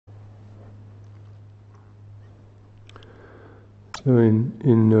So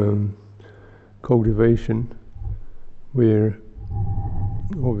in cultivation, we're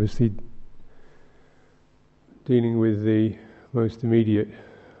obviously dealing with the most immediate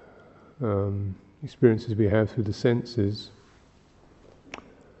experiences we have through the senses.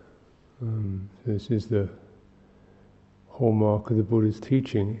 This is the hallmark of the Buddha's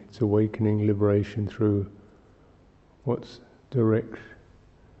teaching. It's awakening liberation through what's directly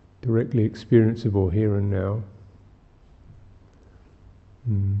experienceable here and now.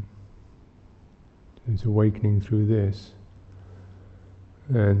 It's awakening through this.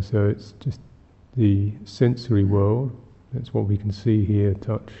 And so it's just the sensory world. That's what we can see, hear,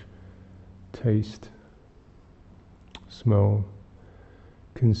 touch, taste, smell,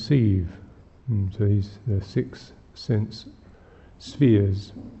 conceive. So these are the 6 sense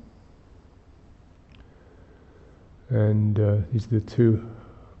spheres. And these are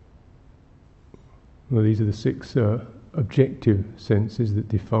the 6 objective senses that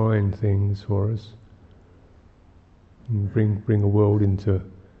define things for us and bring a world into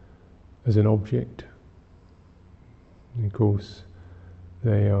as an object. And of course,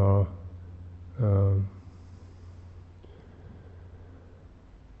 they are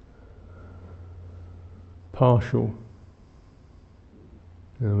partial.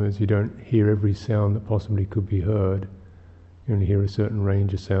 In other words, you don't hear every sound that possibly could be heard. You only hear a certain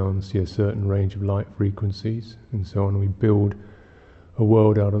range of sounds, see a certain range of light frequencies, and so on. We build a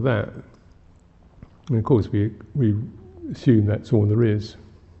world out of that. And of course, we assume that's all there is,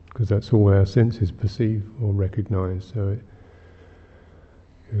 because that's all our senses perceive or recognize. So,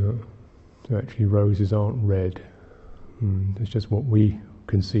 so actually, roses aren't red. It's just what we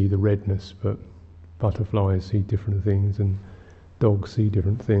can see, the redness. But butterflies see different things, and dogs see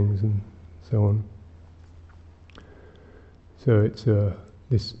different things, and so on. So it's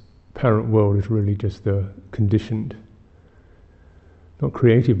this apparent world is really just conditioned, not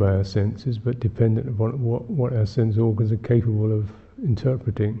created by our senses, but dependent upon what our sense organs are capable of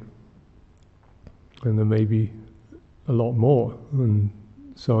interpreting. And there may be a lot more, and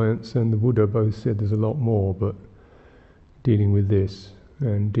science and the Buddha both said there's a lot more, but dealing with this,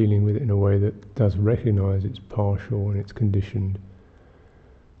 and dealing with it in a way that does recognize it's partial and it's conditioned.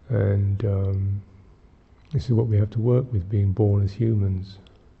 And this is what we have to work with, being born as humans.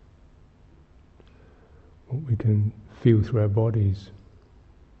 What we can feel through our bodies.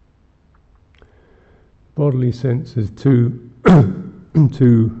 Bodily sense has two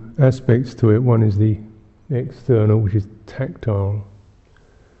aspects to it. One is the external, which is tactile,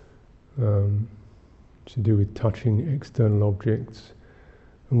 to do with touching external objects.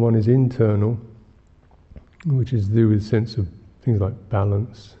 And one is internal, which is to do with the sense of things like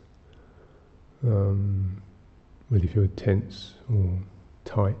balance, whether you feel tense or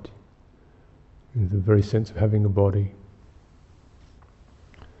tight, the very sense of having a body.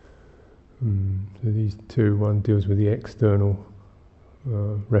 So these two, one deals with the external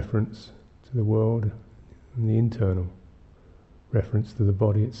reference to the world, and the internal reference to the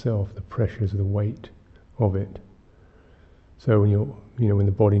body itself, the pressures, the weight of it. So when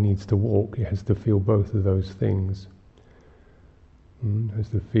the body needs to walk, it has to feel both of those things. Has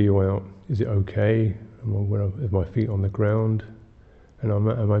to feel out, is it okay? Are my feet on the ground? And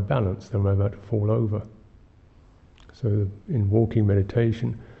am I balanced? Am I about to fall over? So in walking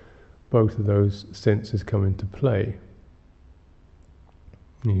meditation, both of those senses come into play.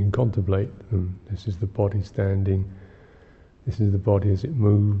 You can contemplate them. This is the body standing. This is the body as it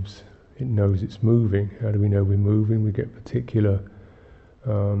moves. It knows it's moving. How do we know we're moving? We get particular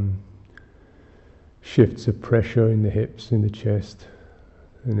shifts of pressure in the hips, in the chest,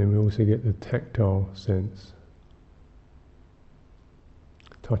 and then we also get the tactile sense,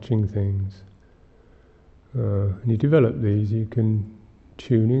 touching things. And you develop these, you can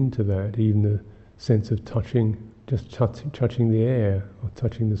tune into that, even the sense of touching, just touching the air, or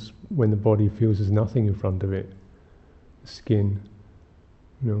touching when the body feels there's nothing in front of it, the skin.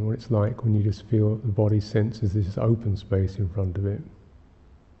 You know what it's like when you just feel the body senses this open space in front of it.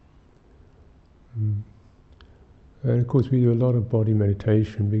 And of course we do a lot of body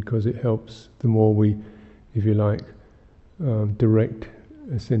meditation because it helps, the more we, if you like, direct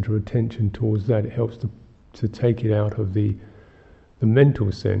a centre of attention towards that, it helps to take it out of the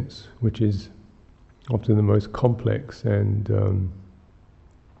mental sense, which is often the most complex and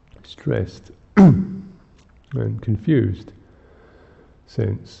stressed and confused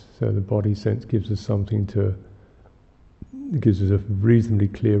sense. So the body sense gives us it gives us a reasonably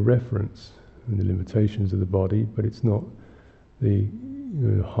clear reference and the limitations of the body, but it's not the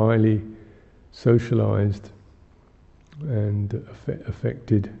highly socialized and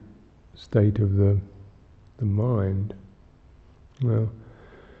affected state of the mind. Well,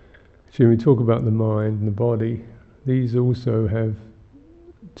 when we talk about the mind and the body, these also have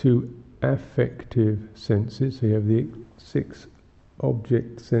two affective senses. So you have the 6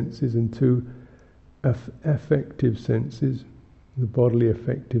 object senses and 2 affective senses, the bodily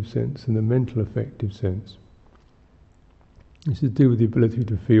affective sense and the mental affective sense. This is to do with the ability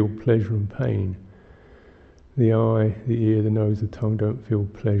to feel pleasure and pain. The eye, the ear, the nose, the tongue don't feel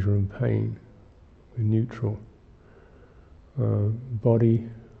pleasure and pain. We're neutral. Body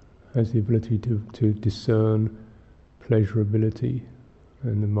has the ability to discern pleasurability,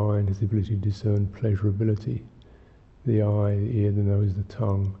 and the mind has the ability to discern pleasurability. The eye, the ear, the nose, the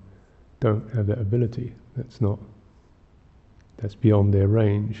tongue don't have that ability. That's beyond their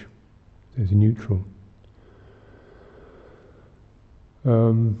range. There's neutral. This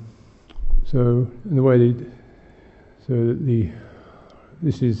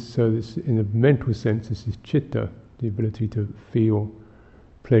in the mental sense, this is citta, the ability to feel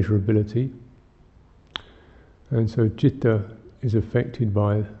pleasurability. And so citta is affected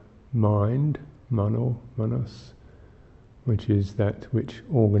by mind, manas, which is that which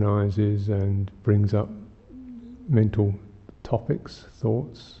organizes and brings up mental topics,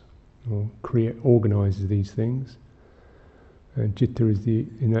 thoughts, or organizes these things. And citta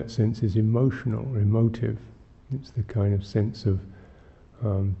in that sense is emotional or emotive. It's the kind of sense of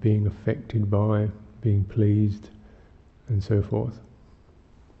being affected by, being pleased, and so forth.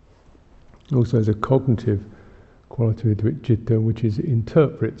 Also has a cognitive quality to it, citta, which is it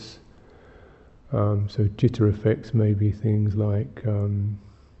interprets. So citta effects may be things like,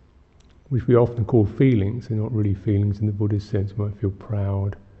 which we often call feelings. They're not really feelings in the Buddhist sense. You might feel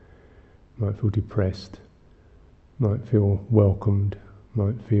proud, might feel depressed, might feel welcomed,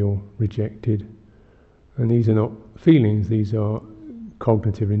 might feel rejected. And these are not feelings, these are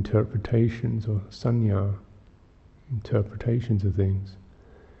cognitive interpretations or sanya, interpretations of things.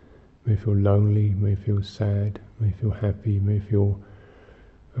 May feel lonely, may feel sad, may feel happy, may feel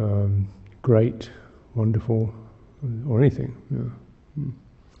great, wonderful, or anything. Yeah.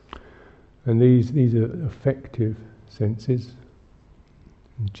 And these are affective senses,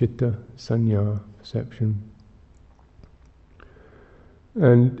 citta, sanya, perception.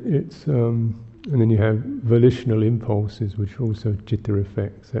 And and then you have volitional impulses, which are also citta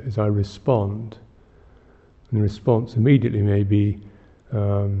effects. That is, I respond, and the response immediately may be,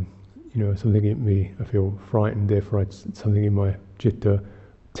 something in me. I feel frightened, therefore something in my citta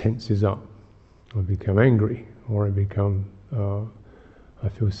tenses up. I become angry, or I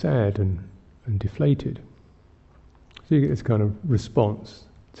feel sad and deflated. So you get this kind of response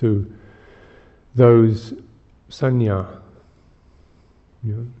to those sanya.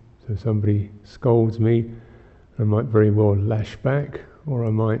 So somebody scolds me, I might very well lash back, or I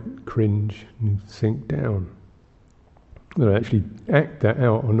might cringe and sink down. Whether I actually act that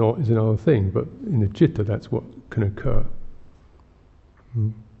out or not is another thing, but in the citta that's what can occur.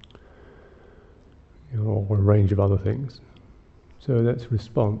 Or a range of other things. So that's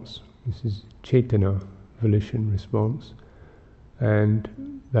response. This is cetana, volition, response, and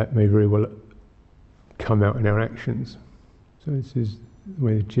that may very well come out in our actions. So this is the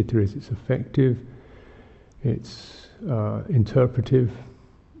way the citta is. It's affective, it's interpretive,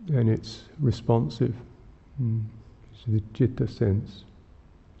 and it's responsive. This is the citta sense.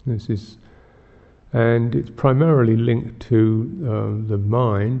 And it's primarily linked to the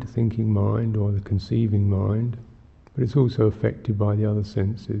mind, thinking mind, or the conceiving mind, but it's also affected by the other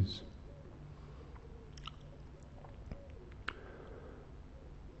senses.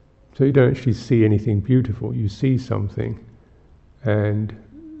 So you don't actually see anything beautiful, you see something, and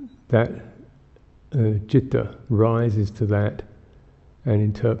that citta rises to that and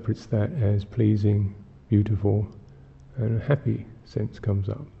interprets that as pleasing, beautiful, and a happy sense comes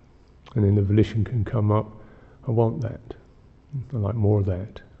up. And then the volition can come up, I want that, I like more of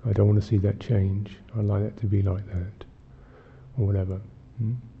that, I don't want to see that change, I like that to be like that, or whatever.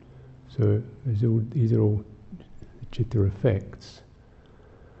 So these are all citta effects.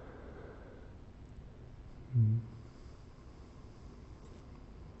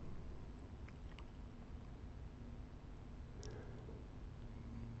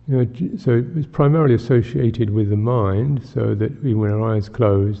 So it's primarily associated with the mind, so that even when our eyes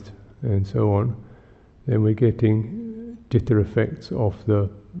closed and so on, then we're getting citta effects off the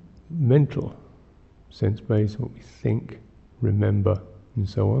mental sense base, what we think, remember, and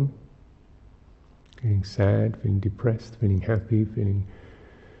so on. Feeling sad, feeling depressed, feeling happy, feeling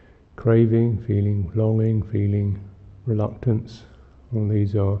craving, feeling longing, feeling reluctance. All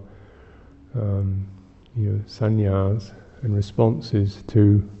these are sanyas and responses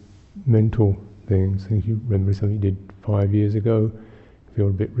to mental things. If you remember something you did 5 years ago, you feel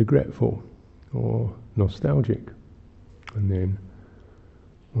a bit regretful or nostalgic, and then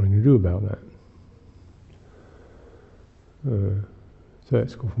what are you going to do about that? So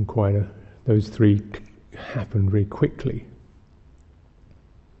that's often those three happen very quickly.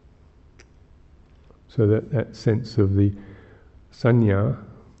 So that sense of the sanya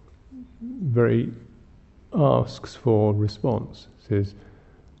very asks for response. Says,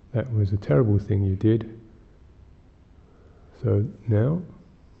 that was a terrible thing you did. So now,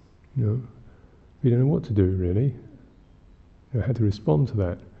 we don't know what to do really. How to respond to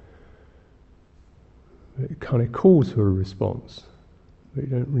that. It kind of calls for a response, but you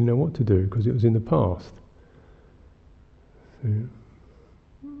don't really know what to do because it was in the past. So,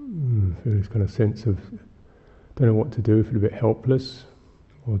 feel this kind of sense of don't know what to do, feel a bit helpless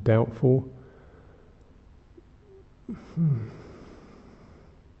or doubtful.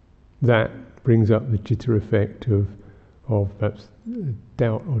 That brings up the citta effect of perhaps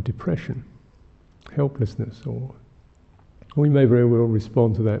doubt or depression, helplessness, or we may very well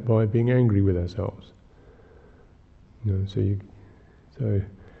respond to that by being angry with ourselves. The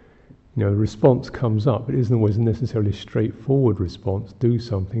response comes up, but it isn't always necessarily a straightforward response. Do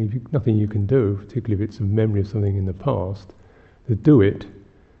something. Nothing you can do, particularly if it's a memory of something in the past, to do it.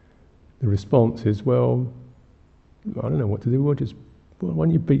 The response is, well, I don't know what to do. Why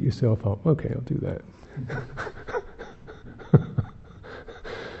don't you beat yourself up? Okay, I'll do that.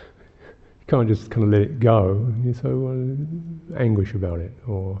 You can't just kind of let it go. You're so anguish about it,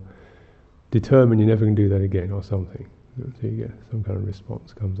 or determine you're never going to do that again, or something. So you get some kind of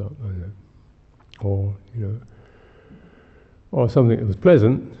response comes up like that. Or something that was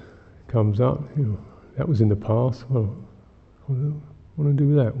pleasant comes up. That was in the past. Well, what do I do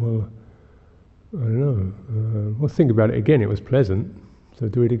with that? Well, I don't know. Well, think about it again. It was pleasant, so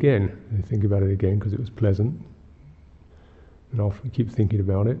do it again. And think about it again because it was pleasant. And often keep thinking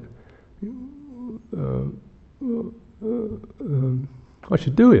about it. I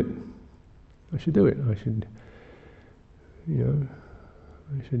should do it. I should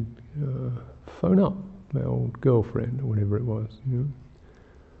phone up my old girlfriend or whatever it was. The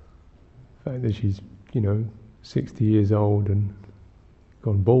fact that she's 60 years old and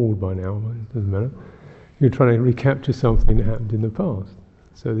gone bald by now, it doesn't matter. You're trying to recapture something that happened in the past,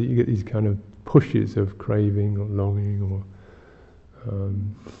 so that you get these kind of pushes of craving or longing or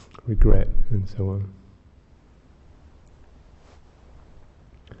regret and so on.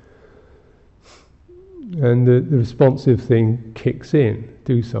 And the responsive thing kicks in.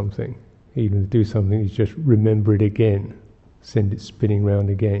 Do something. Even to do something is just remember it again. Send it spinning round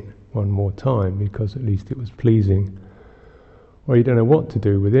again one more time, because at least it was pleasing. Or you don't know what to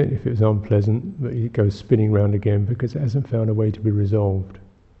do with it if it was unpleasant, but it goes spinning round again because it hasn't found a way to be resolved.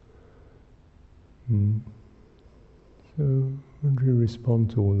 So, how do you respond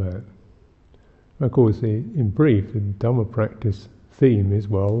to all that? Of course, in brief, the Dhamma practice theme is,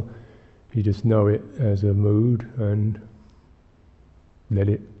 well, you just know it as a mood and let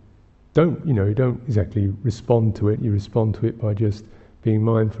it. You don't exactly respond to it. You respond to it by just being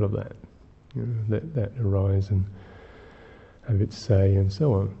mindful of that. Let that arise and have it say, and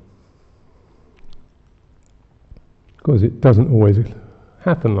so on. Of course, it doesn't always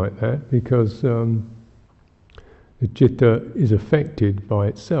happen like that, because the citta is affected by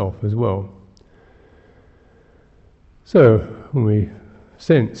itself as well. So when we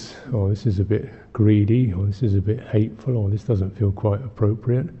sense, this is a bit greedy, or this is a bit hateful, or this doesn't feel quite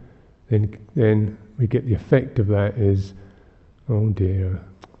appropriate, then we get the effect of that is, oh dear,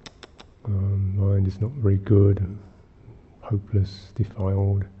 mind is not very good, hopeless,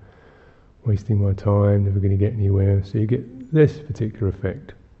 defiled, wasting my time, never going to get anywhere. So you get this particular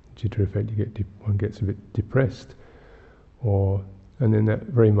effect, citta effect. One gets a bit depressed, and then that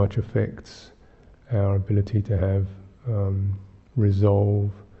very much affects our ability to have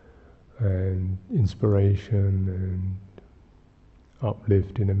resolve and inspiration and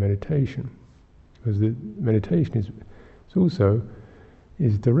uplift in a meditation, because the meditation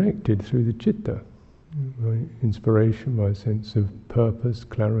is directed through the citta. By inspiration, by a sense of purpose,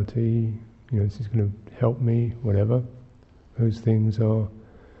 clarity, this is going to help me, whatever. Those things are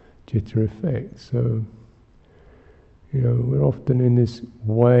citta effects. So, we're often in this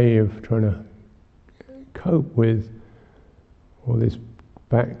way of trying to cope with all this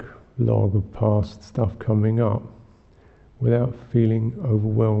backlog of past stuff coming up without feeling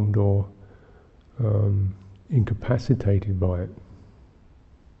overwhelmed or incapacitated by it.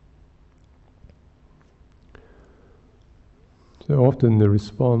 So often the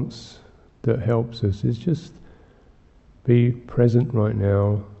response that helps us is just be present right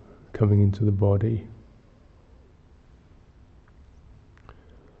now, coming into the body.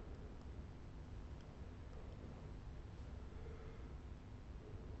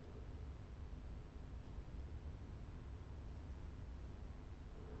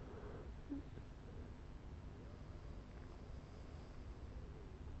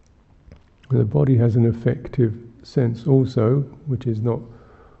 The body has an affective sense also, which is not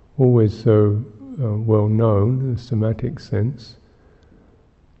always so well known, the somatic sense,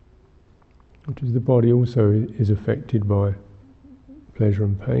 which is the body also is affected by pleasure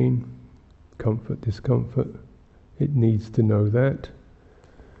and pain, comfort, discomfort. It needs to know that.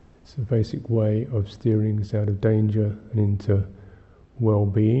 It's a basic way of steering us out of danger and into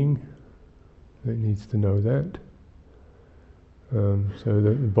well-being. It needs to know that. So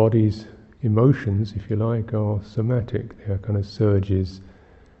the body's emotions, if you like, are somatic. They are kind of surges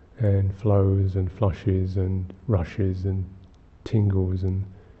and flows and flushes and rushes and tingles and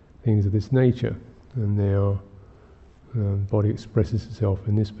things of this nature. And they are, body expresses itself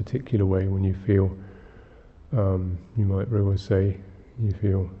in this particular way when you feel, you might very well say, you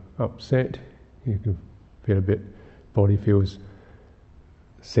feel upset, you can feel a bit, body feels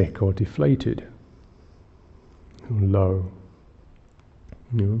sick or deflated, or low,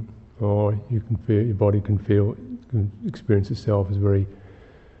 you know. Or you can feel, your body can experience itself as very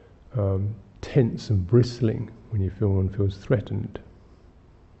tense and bristling when one feels threatened.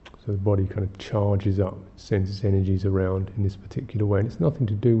 So the body kind of charges up, sends its energies around in this particular way. And it's nothing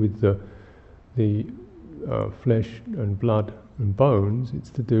to do with the flesh and blood and bones. It's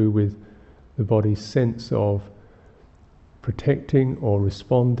to do with the body's sense of protecting or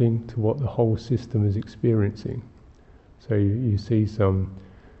responding to what the whole system is experiencing. So you see some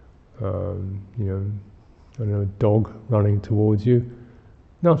a dog running towards you.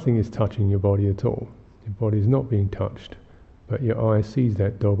 Nothing is touching your body at all. Your body is not being touched, but your eye sees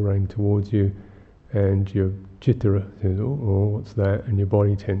that dog running towards you, and your citta says, "Oh, what's that?" and your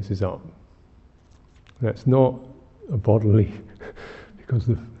body tenses up. That's not a bodily, because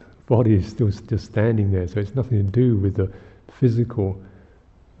the body is still just standing there. So it's nothing to do with the physical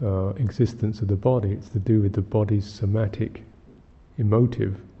existence of the body. It's to do with the body's somatic,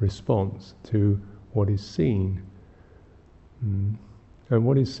 emotive response to what is seen. And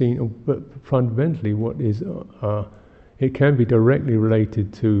what is seen, but fundamentally what is, it can be directly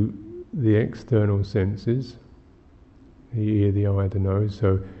related to the external senses, the ear, the eye, the nose.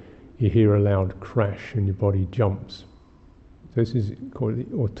 So you hear a loud crash and your body jumps. So this is called the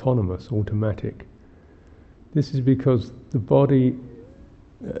automatic. This is because the body,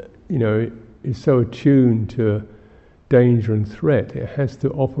 is so attuned to danger and threat, it has to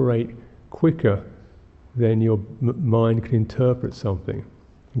operate quicker than your mind can interpret something.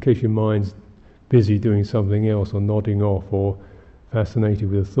 In case your mind's busy doing something else, or nodding off, or fascinated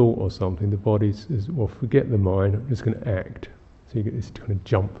with a thought or something, the body says, well, forget the mind, I'm just going to act. So you get this kind of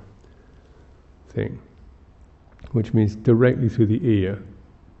jump thing, which means directly through the ear,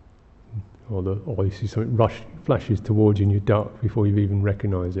 or you see something flashes towards you and you duck before you even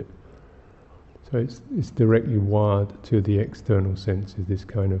recognise it. So it's directly wired to the external senses, this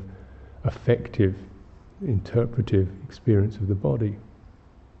kind of affective, interpretive experience of the body.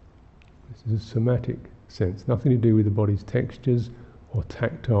 This is a somatic sense, nothing to do with the body's textures or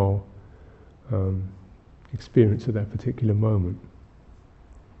tactile experience at that particular moment.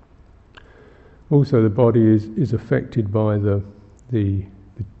 Also, the body is affected by the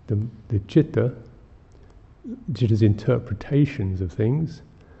citta's interpretations of things.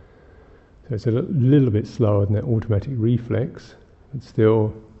 So it's a little bit slower than that automatic reflex, but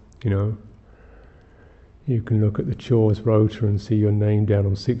still, you can look at the chores rota and see your name down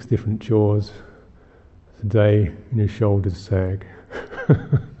on 6 different chores today, and your shoulders sag,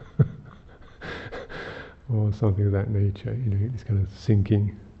 or something of that nature. This kind of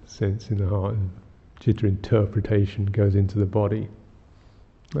sinking sense in the heart, and citta interpretation goes into the body,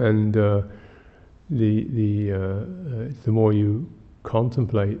 and the more you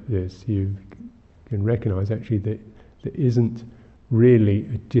contemplate this, you can recognize actually that there isn't really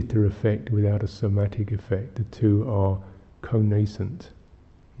a citta effect without a somatic effect. The two are co-nascent.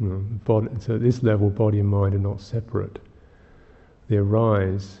 So at this level, body and mind are not separate. They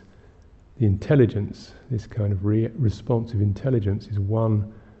arise. The intelligence, this kind of responsive intelligence, is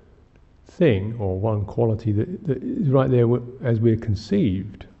one thing or one quality that is right there as we're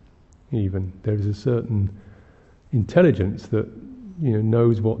conceived. Even there is a certain intelligence that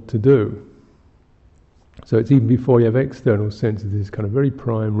knows what to do. So it's even before you have external senses, this kind of very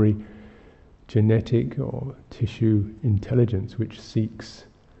primary genetic or tissue intelligence which seeks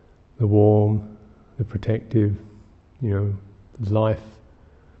the warm, the protective, life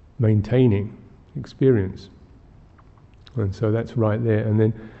maintaining experience. And so that's right there. And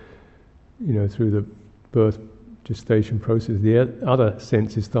then, through the birth gestation process, the other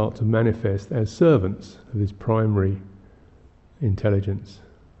senses start to manifest as servants of this primary intelligence,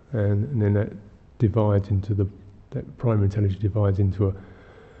 and then that primary intelligence divides into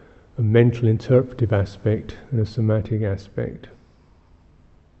a mental interpretive aspect and a somatic aspect.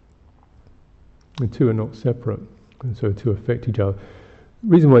 The two are not separate, and so two affect each other. The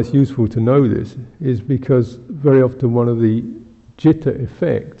reason why it's useful to know this is because very often one of the citta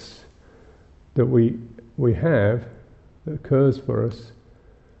effects that we have, that occurs for us,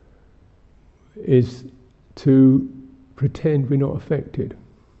 is to pretend we're not affected.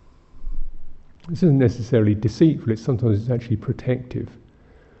 This isn't necessarily deceitful, sometimes it's actually protective.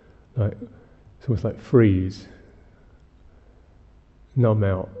 It's almost like freeze, numb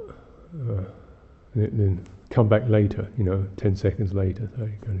out, then come back later, 10 seconds later, so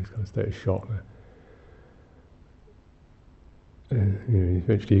you go in this kind of state of shock. And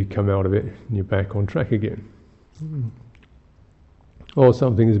eventually you come out of it and you're back on track again. Or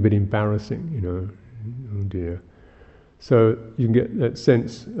something is a bit embarrassing, oh dear. So you can get that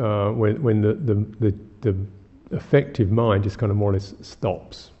sense when the affective mind just kind of more or less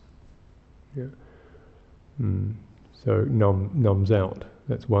stops. Yeah. So numbs out.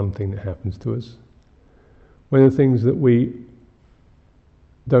 That's one thing that happens to us. One of the things that we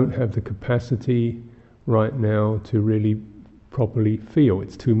don't have the capacity right now to really properly feel.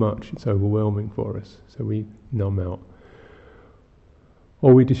 It's too much, it's overwhelming for us, so we numb out.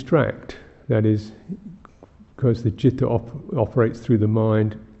 Or we distract, that is, because the citta operates through the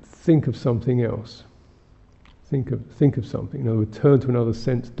mind, think of something else. Think of something, in other words, turn to another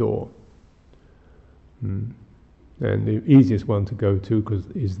sense door. And the easiest one to go to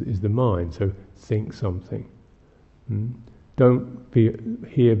is the mind, so think something. Don't be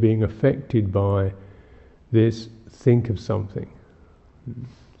here being affected by this, think of something.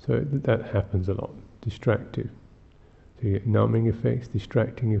 So that happens a lot, distractive. So you get numbing effects,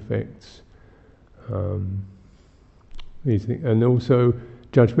 distracting effects, these things, and also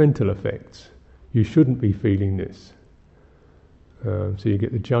judgmental effects. You shouldn't be feeling this. So you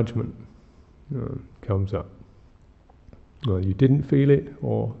get the judgment comes up. Well, you didn't feel it,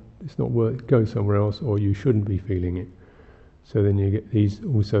 or it's not worth it, go somewhere else, or you shouldn't be feeling it. So then you get these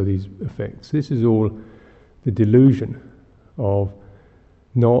effects. This is all the delusion of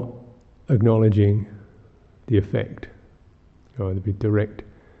not acknowledging the effect. Either be direct,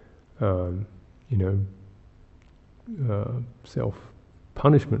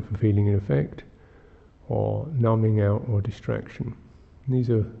 self-punishment for feeling an effect, or numbing out or distraction. And these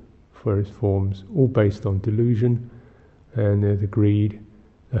are various forms, all based on delusion, and the greed,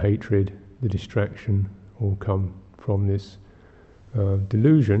 the hatred, the distraction, all come from this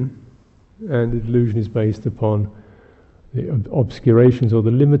delusion, and the delusion is based upon the obscurations or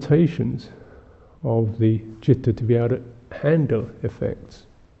the limitations of the citta to be able to handle effects.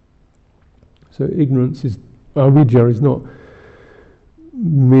 So ignorance avidya is not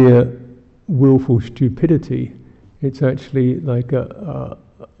mere willful stupidity, it's actually like a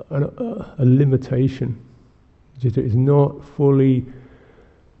limitation. Citta is not fully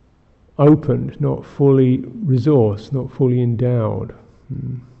opened, not fully resourced, not fully endowed,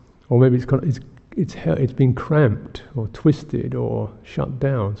 or maybe it's been cramped or twisted or shut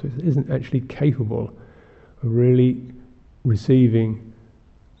down, so it isn't actually capable of really receiving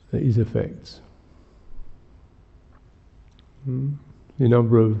these effects. The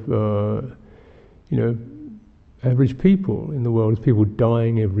number of average people in the world is people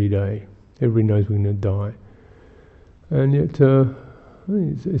dying every day. Everybody knows we're going to die, and yet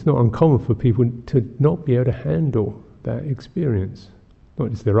it's not uncommon for people to not be able to handle that experience, not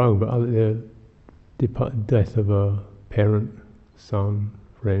just their own, but their death of a parent, son,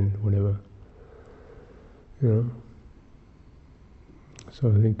 friend, whatever. So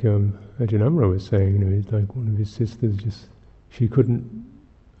I think Ajahn was saying, it's like one of his sisters she couldn't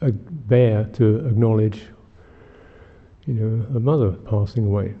bear to acknowledge, a mother passing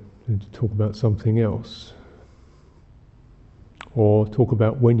away, and to talk about something else, or talk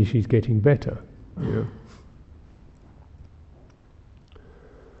about when she's getting better.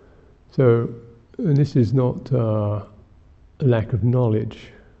 So, and this is not a lack of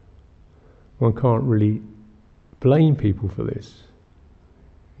knowledge. One can't really blame people for this,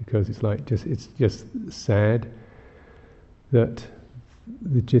 because it's just sad that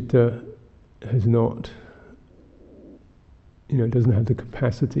the citta has not, doesn't have the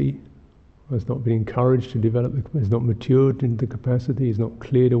capacity, has not been encouraged to develop, has not matured into the capacity, has not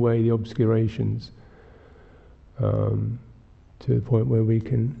cleared away the obscurations to the point where we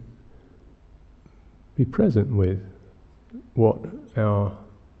can be present with what our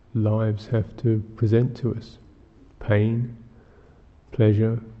lives have to present to us. Pain,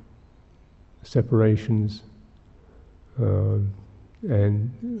 pleasure, separations,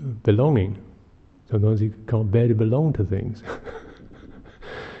 and belonging. Sometimes you can't bear to belong to things.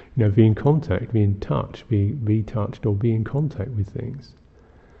 Be in contact, be in touch, be touched or be in contact with things.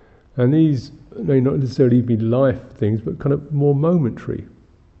 And these may not necessarily be life things, but kind of more momentary.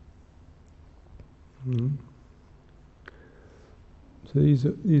 So these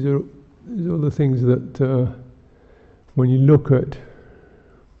are all the things that when you look at,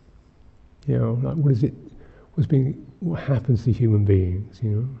 like what happens to human beings,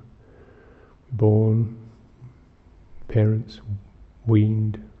 born, parents,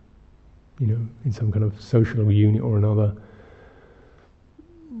 weaned, in some kind of social unit or another,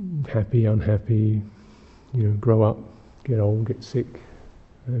 happy, unhappy, grow up, get old, get sick,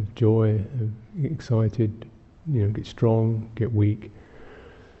 have joy, get excited, get strong, get weak,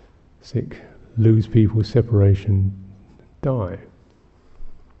 sick, lose people, separation, die.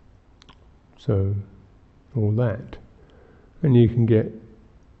 So, all that. And you can get,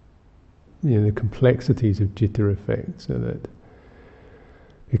 the complexities of jitta effect, so that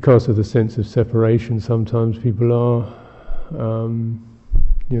because of the sense of separation, sometimes people are,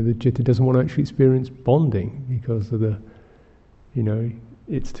 the jitta doesn't want to actually experience bonding because of the,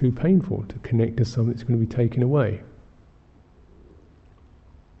 it's too painful to connect to something that's going to be taken away.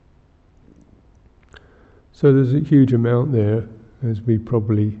 So there's a huge amount there, as we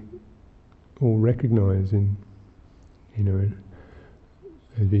probably all recognise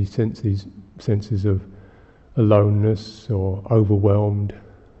as we sense these senses of aloneness or overwhelmed.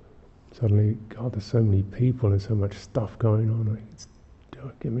 Suddenly, God, there's so many people and so much stuff going on.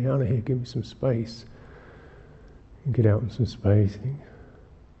 Get me out of here, give me some space. You get out in some space, think,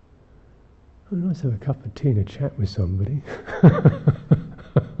 nice to have a cup of tea and a chat with somebody.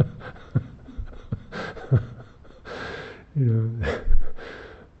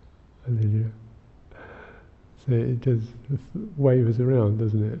 And then so it just wavers around,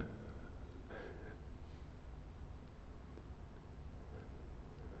 doesn't it?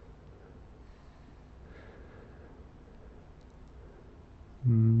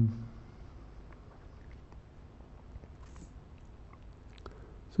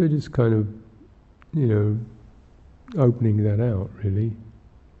 So just kind of, opening that out, really.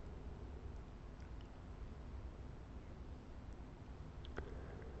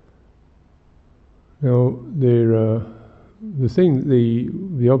 Now, the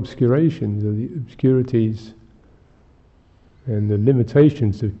obscurations, or the obscurities, and the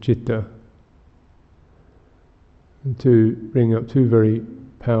limitations of citta, to bring up two very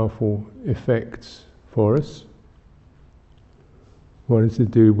powerful effects for us. One is to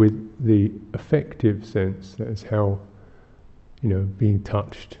do with the affective sense, that's how, being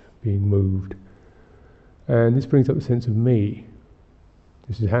touched, being moved. And this brings up the sense of me.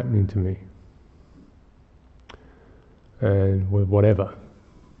 This is happening to me. And whatever,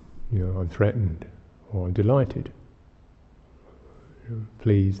 I'm threatened, or I'm delighted,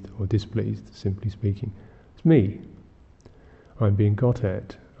 pleased or displeased, simply speaking. It's me. I'm being got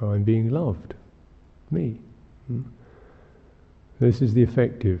at, I'm being loved. Me. This is the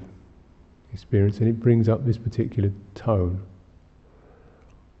affective experience, and it brings up this particular tone.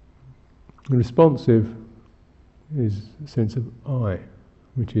 The responsive is a sense of I,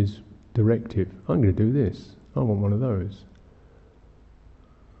 which is directive. I'm going to do this. I want one of those.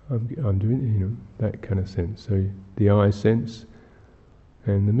 I'm doing, that kind of sense. So the I sense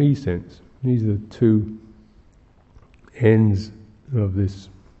and the me sense. These are the two ends of this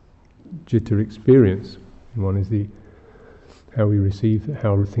citta experience. One is how we receive,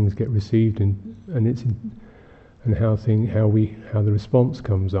 how things get received, and how the response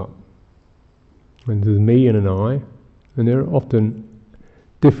comes up. And there's me and an I, and they're often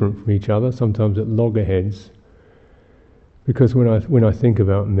different from each other. Sometimes at loggerheads. Because when I think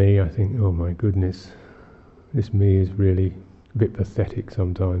about me, I think, oh my goodness, this me is really a bit pathetic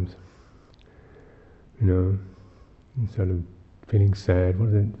sometimes. Instead of feeling sad,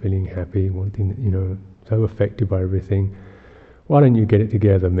 feeling happy, wanting, so affected by everything. Why don't you get it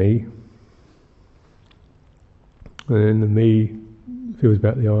together, me? And then the me feels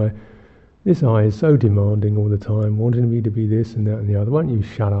about the I. This I is so demanding all the time, wanting me to be this and that and the other. Why don't you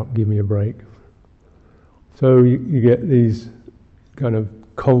shut up, give me a break? So you get these kind of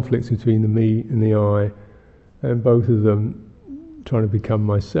conflicts between the me and the I, and both of them trying to become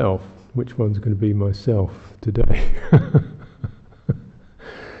myself. Which one's going to be myself today?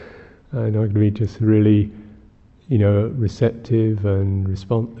 And I'm going to be just really, receptive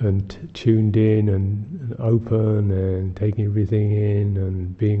and tuned in and open and taking everything in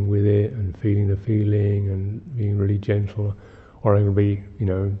and being with it and feeling the feeling and being really gentle, or I'm going to be,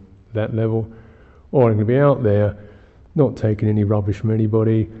 that level, or I'm going to be out there, not taking any rubbish from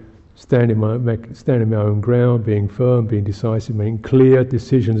anybody, standing my own ground, being firm, being decisive, making clear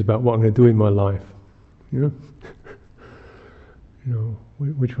decisions about what I'm going to do in my life.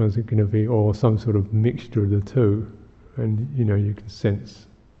 Which one's it going to be, or some sort of mixture of the two, and you can sense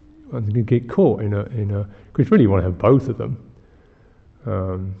I'm going to get caught in a because really you want to have both of them.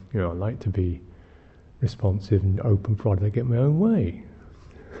 I like to be responsive and open, provided I get my own way.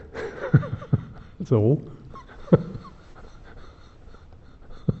 That's all.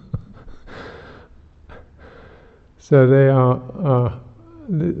 So they are.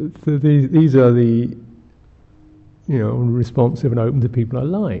 These are the responsive and open to people I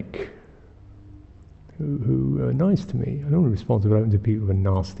like, who are nice to me. I don't want to be responsive and open to people who are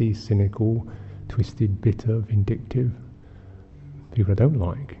nasty, cynical, twisted, bitter, vindictive. People I don't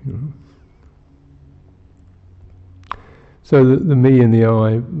like. So the me and the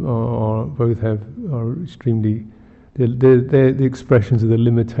I are extremely. They're the expressions of the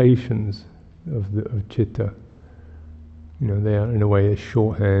limitations of citta. They are in a way a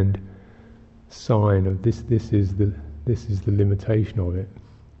shorthand sign of this. This is the limitation of it,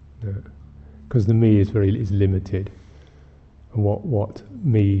 because the me is limited, and what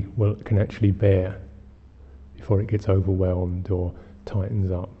me can actually bear before it gets overwhelmed or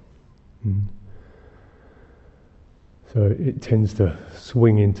tightens up. So it tends to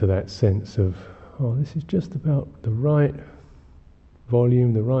swing into that sense of, this is just about the right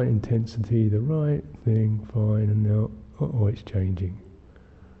volume, the right intensity, the right thing, fine, and now, it's changing.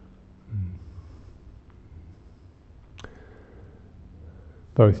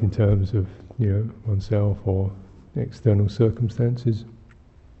 Both in terms of, oneself or external circumstances.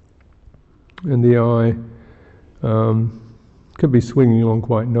 And the I could be swinging along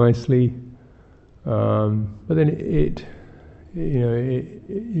quite nicely, but then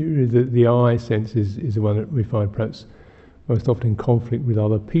the I sense is the one that we find perhaps most often in conflict with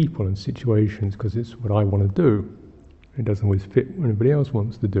other people and situations, because it's what I want to do. It doesn't always fit what anybody else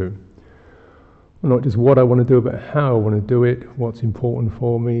wants to do. Well, not just what I want to do, but how I want to do it, what's important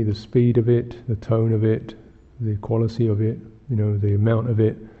for me, the speed of it, the tone of it, the quality of it, the amount of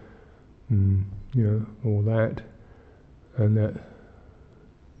it, all that. And that,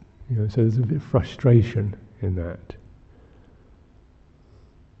 so there's a bit of frustration in that.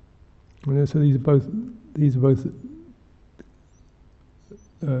 And so these are both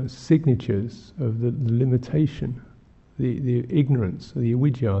signatures of the limitation, the ignorance, the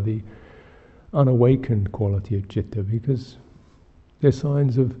avijja, the unawakened quality of citta, because they're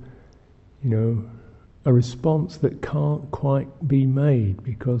signs of, a response that can't quite be made,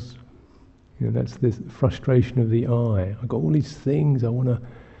 because, that's this frustration of the I. I've got all these things I want to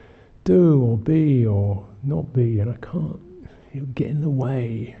do or be or not be, and I can't. It'll get in the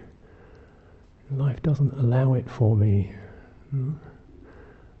way. Life doesn't allow it for me. And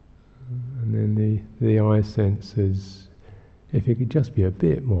then the I sense is, if it could just be a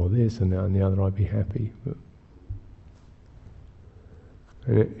bit more this and that and the other, I'd be happy.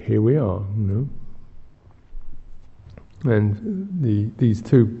 And here we are, And these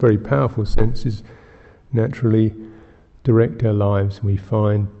two very powerful senses naturally direct our lives, and we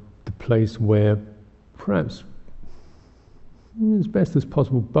find the place where perhaps, as best as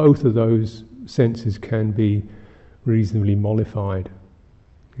possible, both of those senses can be reasonably mollified.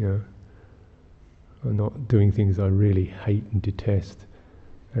 I'm not doing things I really hate and detest,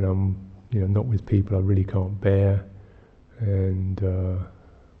 and I'm not with people I really can't bear, and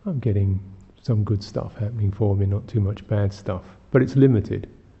I'm getting some good stuff happening for me, not too much bad stuff, but it's limited.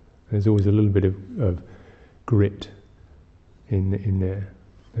 There's always a little bit of grit in there,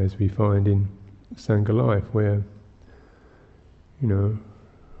 as we find in Sangha life, where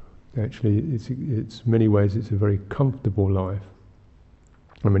actually it's many ways it's a very comfortable life.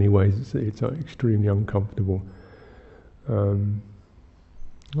 In many ways it's extremely uncomfortable,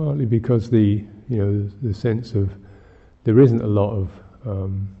 partly because the sense of there isn't a lot of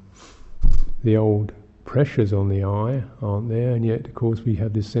the old pressures on the I aren't there, and yet of course we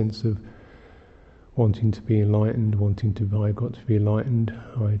have this sense of wanting to be enlightened, I've got to be enlightened,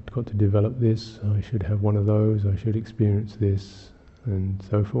 I've got to develop this, I should have one of those, I should experience this, and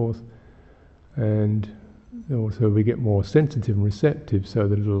so forth. And also we get more sensitive and receptive, so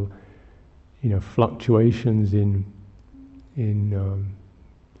the little fluctuations in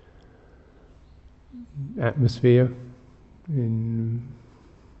atmosphere, in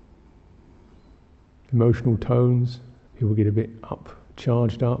emotional tones. People get a bit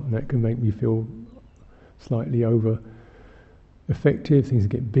charged up, and that can make me feel slightly over effective. Things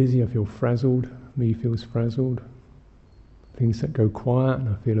get busy, I feel frazzled. Me feels frazzled. Things that go quiet, and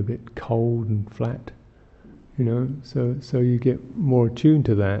I feel a bit cold and flat. So you get more attuned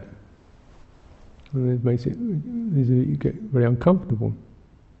to that, and it makes you get very uncomfortable.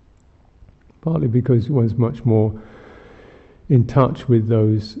 Partly because one's much more in touch with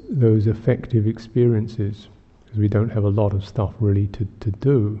those affective experiences, because we don't have a lot of stuff really to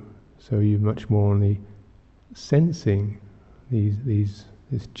do. So you're much more only sensing these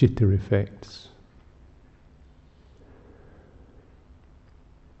citta effects.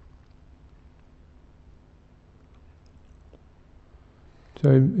 So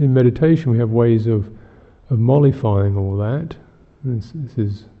in meditation we have ways of mollifying all that. This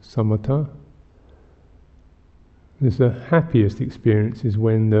is samatha. The happiest experience is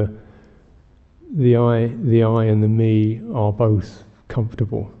when the I and the me are both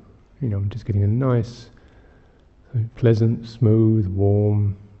comfortable. I'm just getting a nice, pleasant, smooth,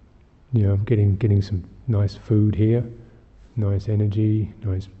 warm. I'm getting some nice food here, nice energy,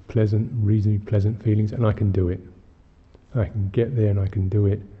 nice, pleasant, reasonably pleasant feelings, and I can do it. I can get there and I can do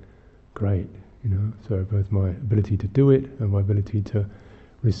it. Great, So both my ability to do it and my ability to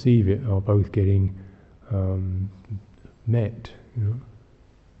receive it are both getting met.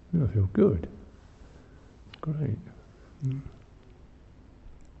 I feel good. Great.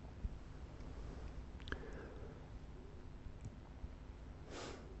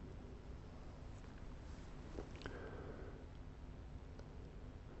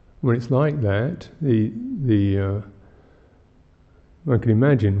 When it's like that, I can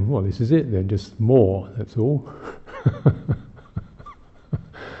imagine, well, this is it then, just more, that's all.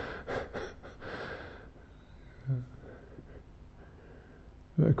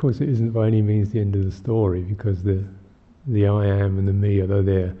 But of course it isn't by any means the end of the story, because the I am and the me, although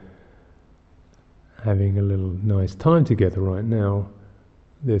they're having a little nice time together right now,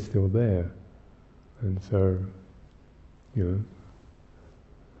 they're still there. And so, you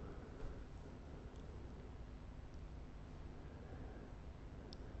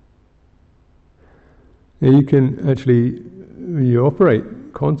can actually, when you operate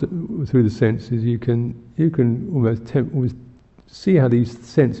through the senses, you can almost see how these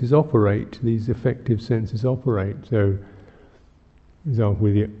senses operate, these affective senses operate. So, for example,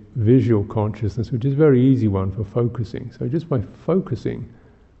 with the visual consciousness, which is a very easy one for focusing. So just by focusing,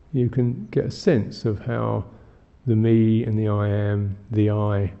 you can get a sense of how the me and the I am, the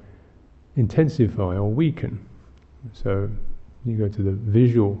I, intensify or weaken. So you go to the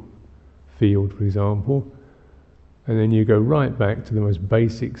visual field, for example, and then you go right back to the most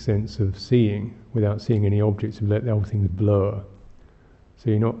basic sense of seeing, without seeing any objects, and let the whole thing blur. So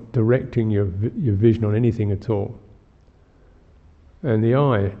you're not directing your vision on anything at all. And the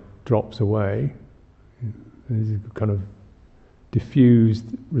I drops away. There's a kind of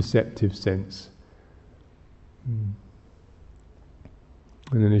diffused receptive sense. And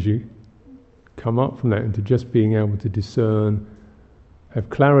then as you come up from that into just being able to discern, have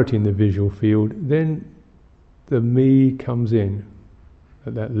clarity in the visual field, then the me comes in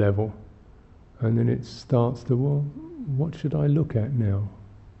at that level. And then it starts to, well, what should I look at now?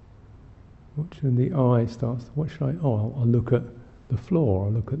 The I starts, what should I, I'll look at the floor,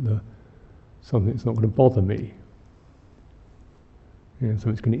 I'll look at something that's not going to bother me.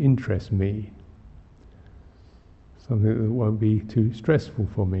 Something that's going to interest me. Something that won't be too stressful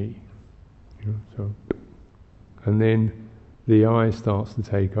for me. And then the I starts to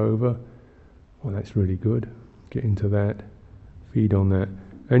take over. Well, that's really good. Get into that, feed on that.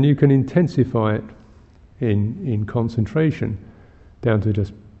 And you can intensify it in concentration down to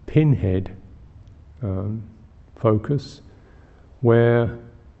just pinhead focus, where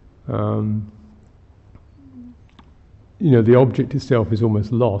the object itself is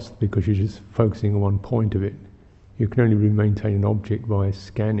almost lost because you're just focusing on one point of it. You can only maintain an object by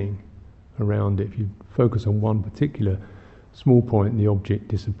scanning around it. If you focus on one particular small point, the object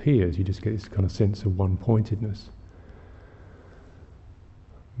disappears. You just get this kind of sense of one-pointedness.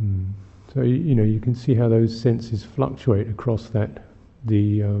 So you can see how those senses fluctuate across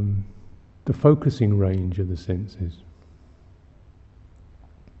the focusing range of the senses.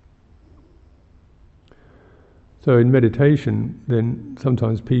 So in meditation, then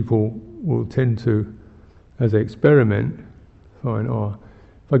sometimes people will tend to, as they experiment, find,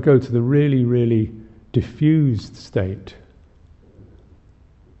 if I go to the really, really diffused state,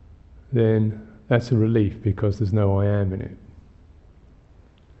 then that's a relief because there's no I am in it.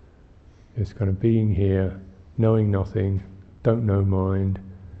 It's kind of being here, knowing nothing, don't know mind,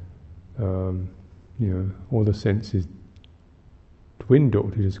 all the senses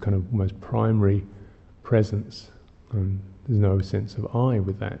dwindle to just kind of almost primary presence, and there's no sense of I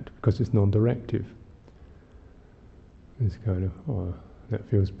with that because it's non-directive. It's kind of, oh, that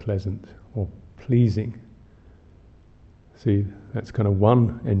feels pleasant or pleasing. See, that's kind of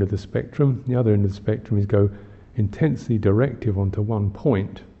one end of the spectrum. The other end of the spectrum is go intensely directive onto one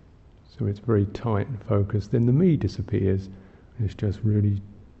point, so it's very tight and focused. Then the me disappears, and it's just really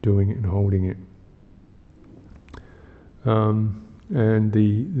doing it and holding it. And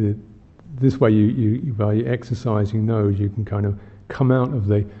this way, you by exercising those, you can kind of come out of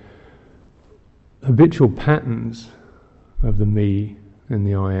the habitual patterns of the me and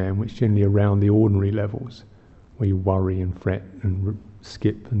the I am, which generally are around the ordinary levels, where you worry and fret and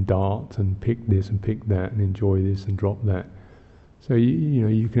skip and dart and pick this and pick that and enjoy this and drop that. So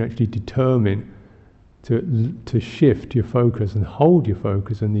you can actually determine to shift your focus and hold your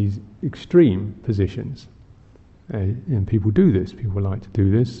focus in these extreme positions. And people do this. People like to do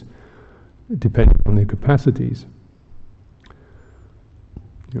this, depending on their capacities.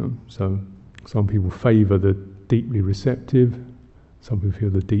 So some people favour the deeply receptive. Some people feel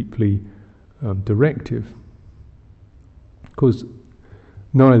the deeply directive. Of course,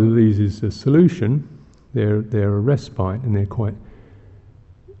 neither of these is a solution. They're a respite, and they're quite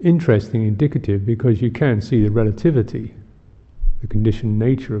interesting, indicative, because you can see the relativity, the conditioned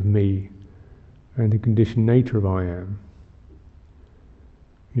nature of me, and the conditioned nature of I am.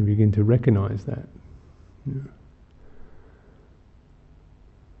 You begin to recognize that. Yeah.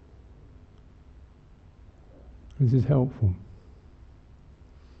 This is helpful.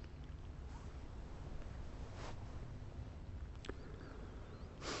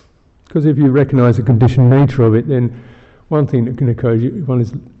 Because if you recognize the conditioned nature of it, then one thing that can occur is one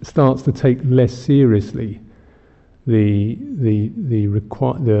starts to take less seriously the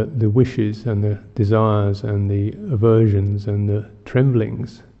wishes and the desires and the aversions and the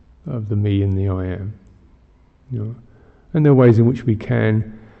tremblings of the me and the I am. And there are ways in which we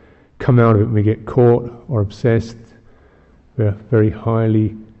can come out of it when we get caught or obsessed. We're very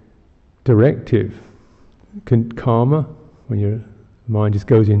highly directive. Karma, when your mind just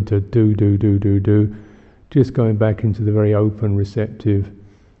goes into do, just going back into the very open, receptive,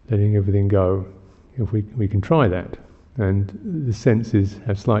 letting everything go. If we can try that, and the senses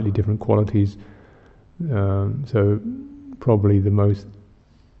have slightly different qualities, so probably the most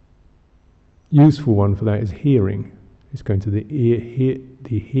useful one for that is hearing. It's going to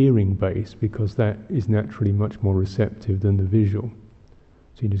the hearing base, because that is naturally much more receptive than the visual.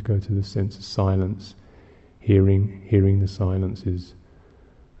 So you just go to the sense of silence, hearing the silences,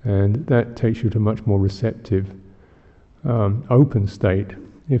 and that takes you to a much more receptive, open state.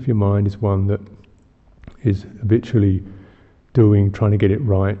 If your mind is one that is habitually trying to get it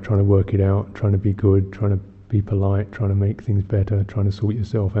right, trying to work it out, trying to be good, trying to be polite, trying to make things better, trying to sort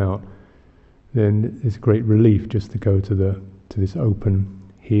yourself out, then it's a great relief just to go to this open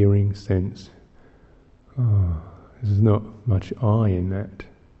hearing sense. There's not much I in that.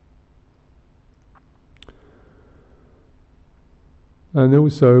 And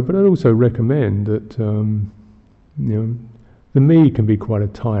also, but I'd also recommend that the me can be quite a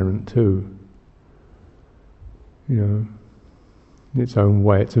tyrant too. In its own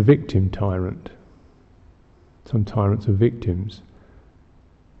way, it's a victim tyrant. Some tyrants are victims.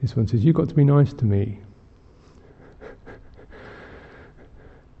 This one says, "You've got to be nice to me."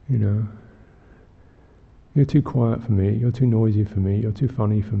 You're too quiet for me, you're too noisy for me, you're too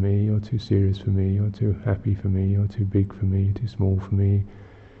funny for me, you're too serious for me, you're too happy for me, you're too big for me, you're too small for me,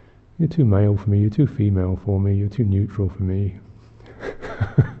 you're too male for me, you're too female for me, you're too neutral for me.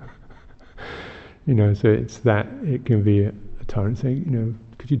 So it's that, it can be a tyrant saying,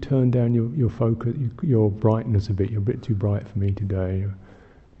 could you turn down your focus, your brightness a bit, you're a bit too bright for me today.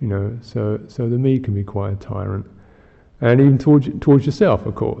 So the me can be quite a tyrant. And even towards yourself,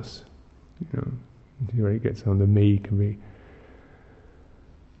 of course. Where it gets on, the me can be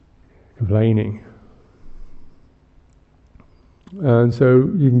complaining. And so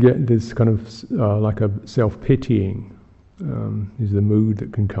you can get this kind of like a self-pitying is the mood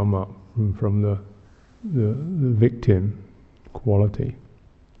that can come up from the victim quality.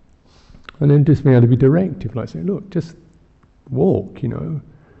 And then just being able to be directive, like saying, look, just walk,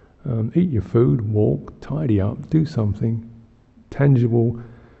 eat your food, walk, tidy up, do something tangible.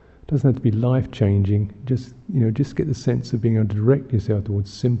 Doesn't have to be life-changing. Just get the sense of being able to direct yourself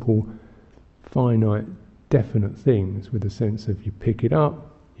towards simple, finite, definite things, with a sense of you pick it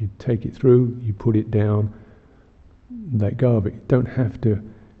up, you take it through, you put it down, let go of it. You don't have to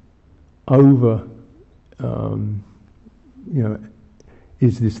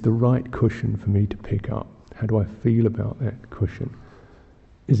is this the right cushion for me to pick up? How do I feel about that cushion?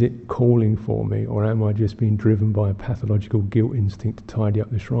 Is it calling for me, or am I just being driven by a pathological guilt instinct to tidy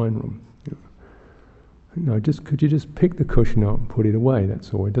up the shrine room? No, could you just pick the cushion up and put it away?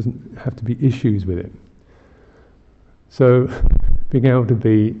 That's all. It doesn't have to be issues with it. So, being able to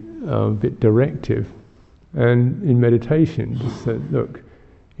be a bit directive, and in meditation, just say, look,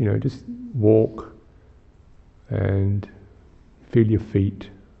 just walk and feel your feet,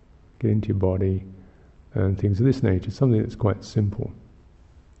 get into your body, and things of this nature. Something that's quite simple.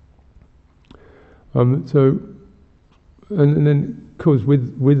 And then, of course,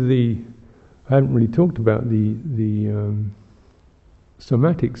 with the, I haven't really talked about the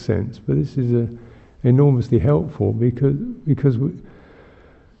somatic sense, but this is enormously helpful because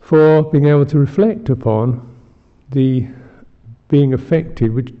for being able to reflect upon the being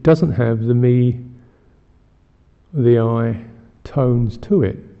affected, which doesn't have the me, the I tones to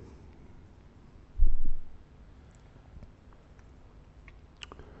it.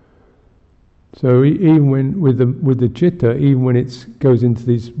 So even when with the citta, even when it goes into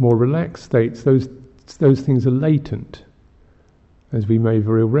these more relaxed states, those things are latent, as we may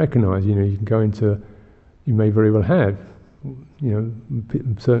very well recognise. You can go into, you may very well have,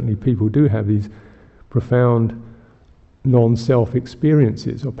 certainly people do have these profound non-self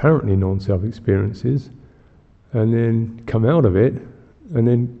experiences, apparently non-self experiences, and then come out of it, and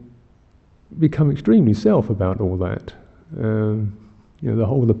then become extremely self about all that.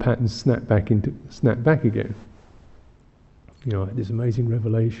 The patterns snap back again. This amazing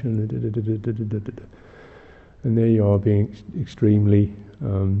revelation, and there you are being extremely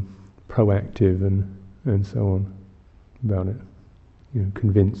proactive and so on about it.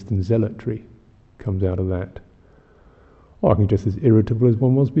 Convinced, and zealotry comes out of that. Or I can be just as irritable as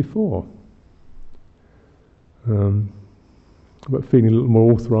one was before. But feeling a little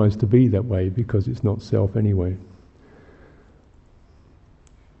more authorised to be that way because it's not self anyway.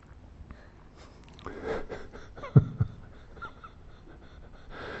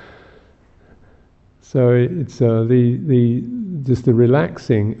 So it's just the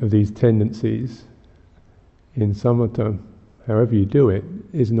relaxing of these tendencies in samatha, however you do it,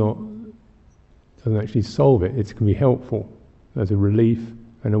 doesn't actually solve it. It can be helpful as a relief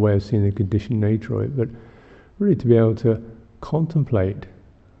and a way of seeing the conditioned nature of it, but really to be able to contemplate,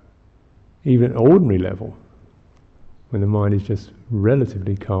 even at an ordinary level, when the mind is just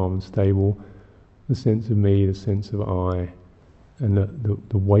relatively calm and stable, the sense of me, the sense of I, and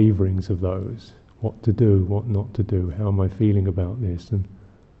the waverings of those. What to do, what not to do, how am I feeling about this? And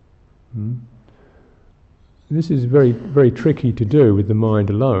this is very, very tricky to do with the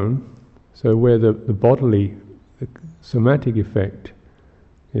mind alone. So where the bodily, the somatic effect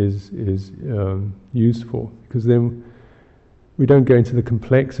is useful, because then we don't go into the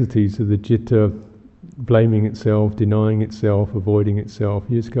complexities of the citta blaming itself, denying itself, avoiding itself.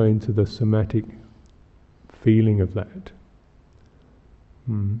 You just go into the somatic feeling of that.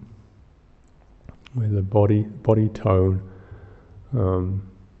 Where the body tone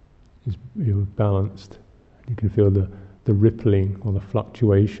is balanced. You can feel the rippling or the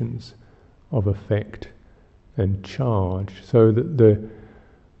fluctuations of effect and charge, so that the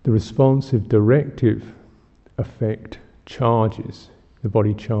responsive directive effect charges, the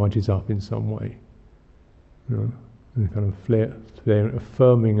body charges up in some way, and kind of flare, a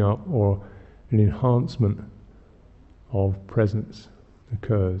firming up or an enhancement of presence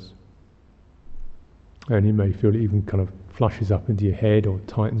occurs. And you may feel it even kind of flushes up into your head or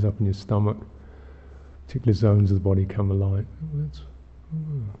tightens up in your stomach. Particular zones of the body come alive.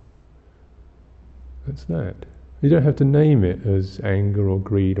 That's that. You don't have to name it as anger or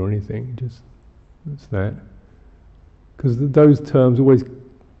greed or anything. Just that's that. Because those terms always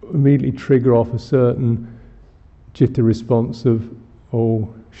immediately trigger off a certain citta response of,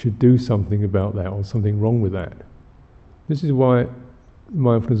 should do something about that, or something wrong with that. This is why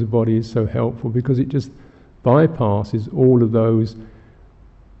mindfulness of body is so helpful, because it just bypasses all of those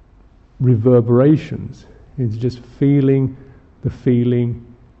reverberations. It's just feeling the feeling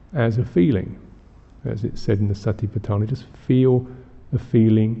as a feeling, as it's said in the Satipatthana. Just feel the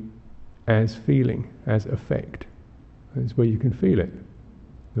feeling as effect. That's where you can feel it,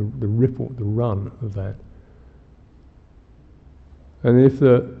 the ripple, the run of that. And if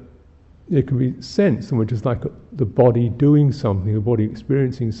it can be sensed, and we're just like the body doing something, the body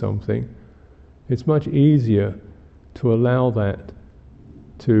experiencing something, it's much easier to allow that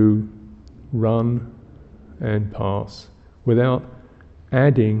to run and pass without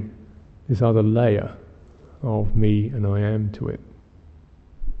adding this other layer of me and I am to it.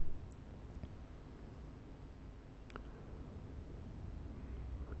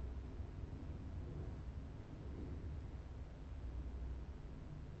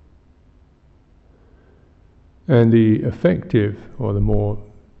 And the effective, or the more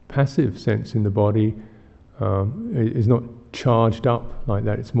passive sense in the body is not charged up like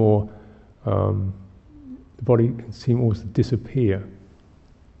that. It's more, the body can seem almost to disappear.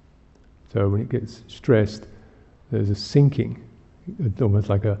 So when it gets stressed, there's a sinking, almost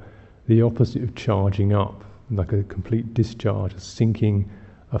like the opposite of charging up, like a complete discharge, a sinking,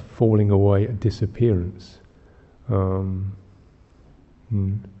 a falling away, a disappearance.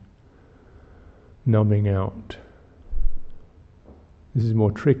 Numbing out. This is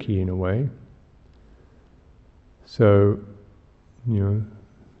more tricky in a way. So,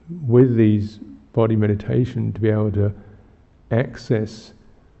 with these body meditation, to be able to access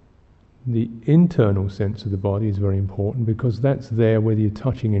the internal sense of the body is very important, because that's there whether you're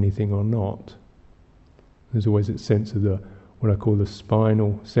touching anything or not. There's always that sense of what I call the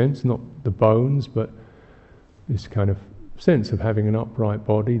spinal sense, not the bones, but this kind of sense of having an upright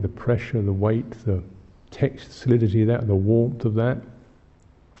body, the pressure, the weight, the texture, solidity of that, the warmth of that,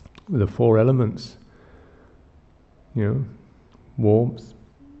 the four elements, warmth,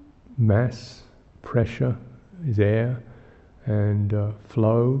 mass, pressure is air, and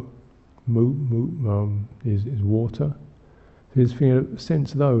flow, is water. So just feel a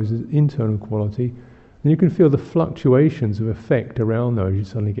sense of those as internal quality, and you can feel the fluctuations of effect around those. You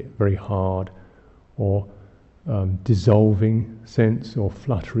suddenly get very hard, or dissolving sense, or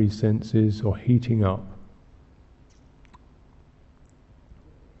fluttery senses, or heating up.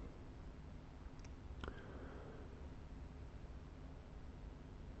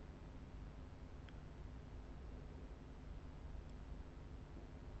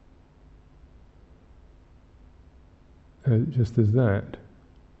 Just as that.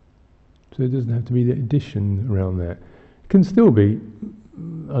 So it doesn't have to be the addition around that. It can still be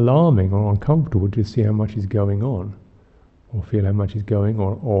alarming or uncomfortable to see how much is going on, or feel how much is going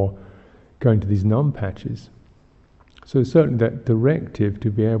on, or going to these numb patches. So certainly that directive to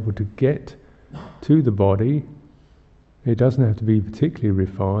be able to get to the body, it doesn't have to be particularly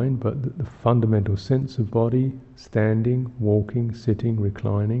refined, but the fundamental sense of body, standing, walking, sitting,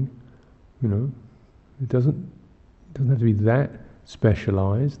 reclining, it doesn't have to be that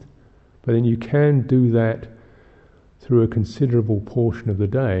specialized, but then you can do that through a considerable portion of the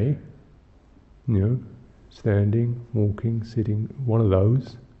day, standing, walking, sitting, one of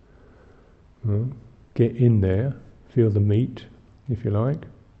those. Get in there, feel the meat, if you like.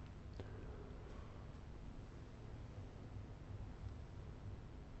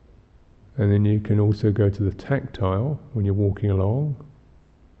 And then you can also go to the tactile when you're walking along.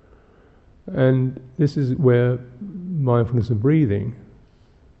 And this is where mindfulness of breathing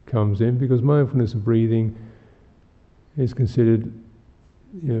comes in, because mindfulness of breathing is considered,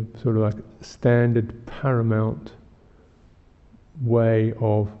 sort of like a standard paramount way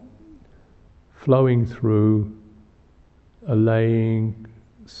of flowing through, allaying,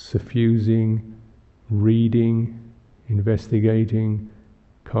 suffusing, reading, investigating,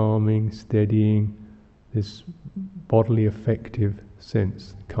 calming, steadying this bodily affective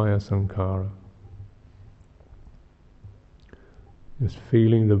sense, kaya sankhara. Just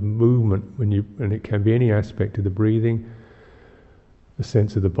feeling the movement and it can be any aspect of the breathing, the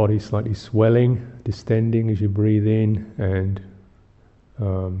sense of the body slightly swelling, distending as you breathe in, and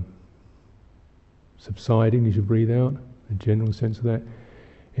subsiding as you breathe out, a general sense of that.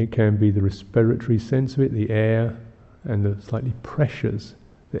 It can be the respiratory sense of it, the air, and the slightly pressures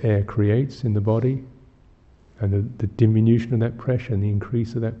the air creates in the body, and the diminution of that pressure and the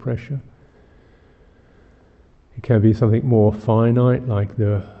increase of that pressure. It can be something more finite, like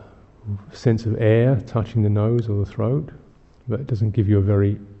the sense of air touching the nose or the throat, but it doesn't give you a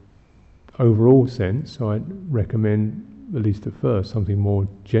very overall sense, so I'd recommend, at least at first, something more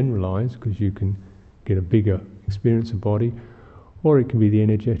generalized, because you can get a bigger experience of body. Or it can be the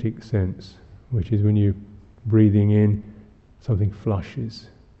energetic sense, which is when you're breathing in, something flushes.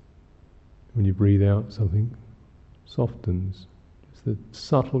 When you breathe out, something softens. It's the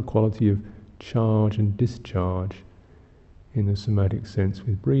subtle quality of charge and discharge in the somatic sense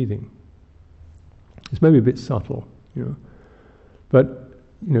with breathing. It's maybe a bit subtle, but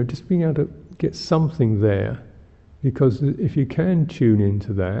just being able to get something there, because if you can tune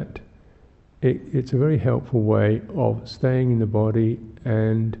into that, it's a very helpful way of staying in the body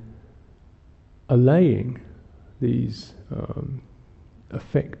and allaying these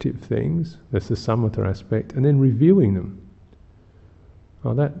affective things. That's the samatha aspect, and then reviewing them.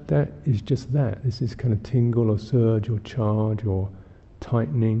 Oh, that is just that. This is kind of tingle or surge or charge or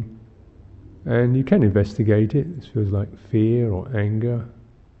tightening. And you can investigate it. This feels like fear or anger,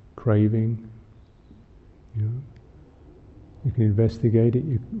 craving. You can investigate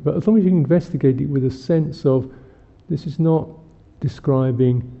it, but as long as you can investigate it with a sense of, this is not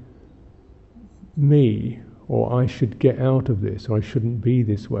describing me, or I should get out of this, or I shouldn't be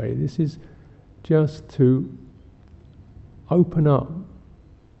this way. This is just to open up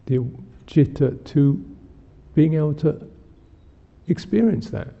the citta to being able to experience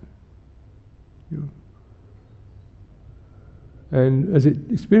that. You know? And as it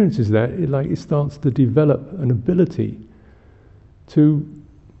experiences that, it starts to develop an ability to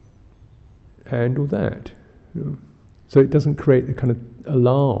handle that. You know? So it doesn't create the kind of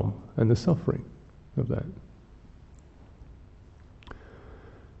alarm and the suffering of that.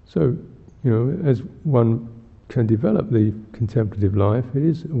 So, as one can develop the contemplative life, it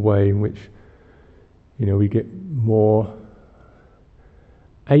is a way in which, we get more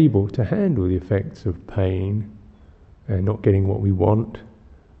able to handle the effects of pain and not getting what we want,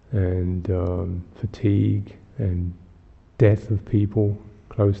 and fatigue and death of people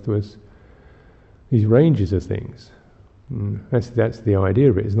close to us. These ranges of things. That's the idea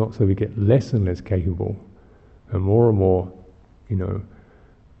of it. It's not so we get less and less capable and more,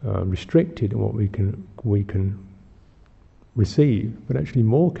 restricted in what we can receive, but actually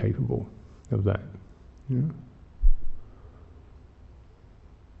more capable of that.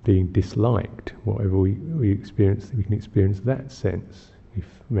 Being disliked, whatever we experience, we can experience that sense. If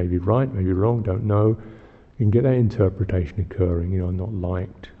maybe right, maybe wrong, don't know. You can get that interpretation occurring. I'm not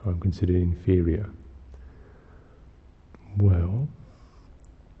liked. I'm considered inferior. Well,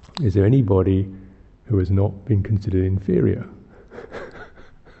 is there anybody who has not been considered inferior?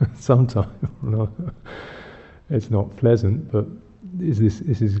 Sometimes, it's not pleasant, but this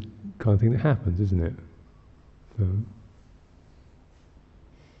is the kind of thing that happens, isn't it? So,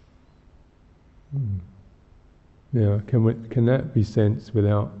 yeah, can that be sensed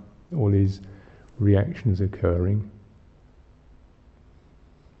without all these reactions occurring?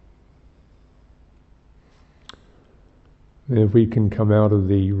 And if we can come out of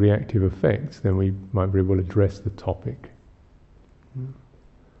the reactive effects, then we might be able to address the topic.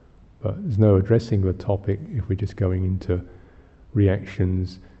 But there's no addressing the topic if we're just going into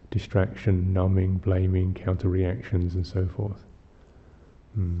reactions, distraction, numbing, blaming, counter-reactions, and so forth.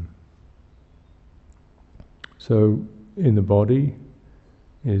 So, in the body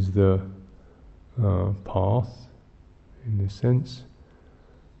is the path, in this sense,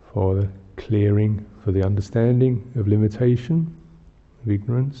 for the clearing, for the understanding of limitation, of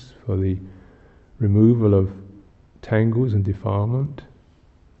ignorance, for the removal of tangles and defilement,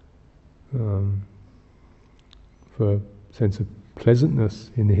 for a sense of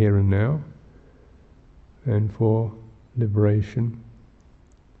pleasantness in the here and now, and for liberation